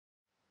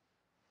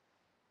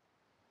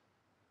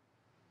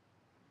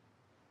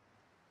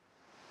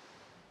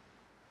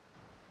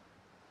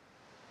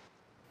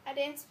I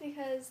dance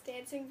because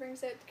dancing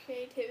brings out the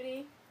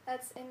creativity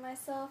that's in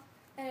myself,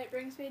 and it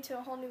brings me to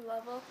a whole new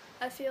level.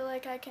 I feel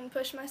like I can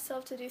push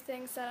myself to do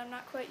things that I'm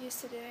not quite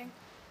used to doing,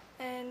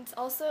 and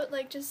also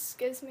it just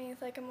gives me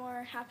a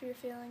more happier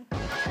feeling.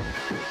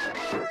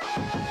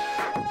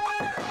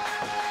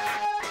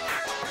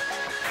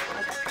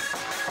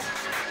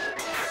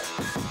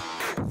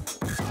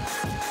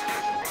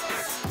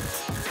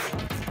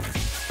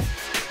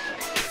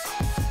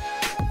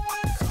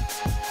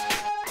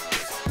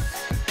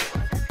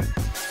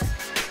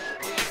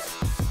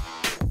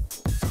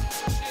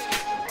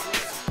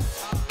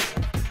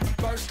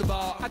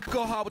 I could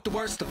go hard with the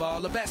worst of all,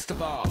 the best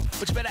of all,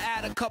 but you better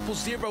add a couple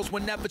zeros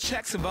whenever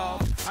checks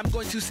involved. I'm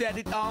going to set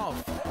it off.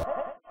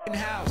 In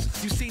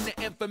house, you seen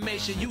the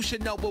information, you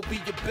should know what we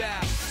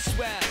about.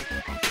 Swell,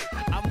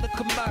 I'm the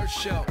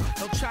commercial.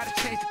 Don't try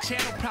to change the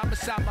channel,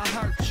 promise I'ma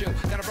hurt you.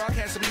 Got a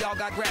broadcast and we all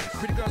got grass.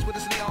 Pretty girls with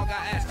us and they all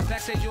got ass.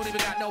 Backstage you don't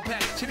even got no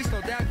pack. Chiddy,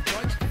 slow down, you're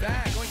going too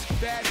fast, going too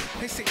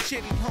fast. They say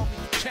Chiddy, homie,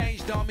 you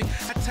changed on me.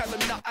 I tell them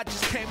no, I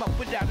just came up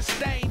without a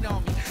stain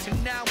on me.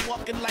 And now I'm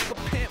walking like a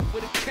pimp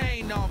with a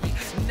cane on me.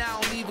 And now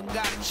I don't even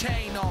got a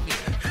chain on me.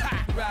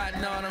 Ha!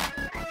 Riding on them,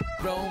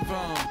 roam,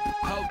 roam.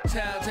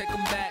 Hotel, take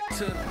them back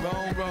to the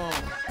roam, roam.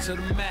 To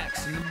the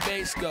max and the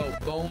bass go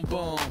boom,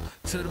 boom.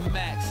 To the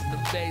max and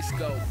the bass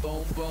go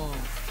boom, boom.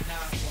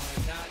 Not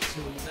one, not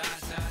two, not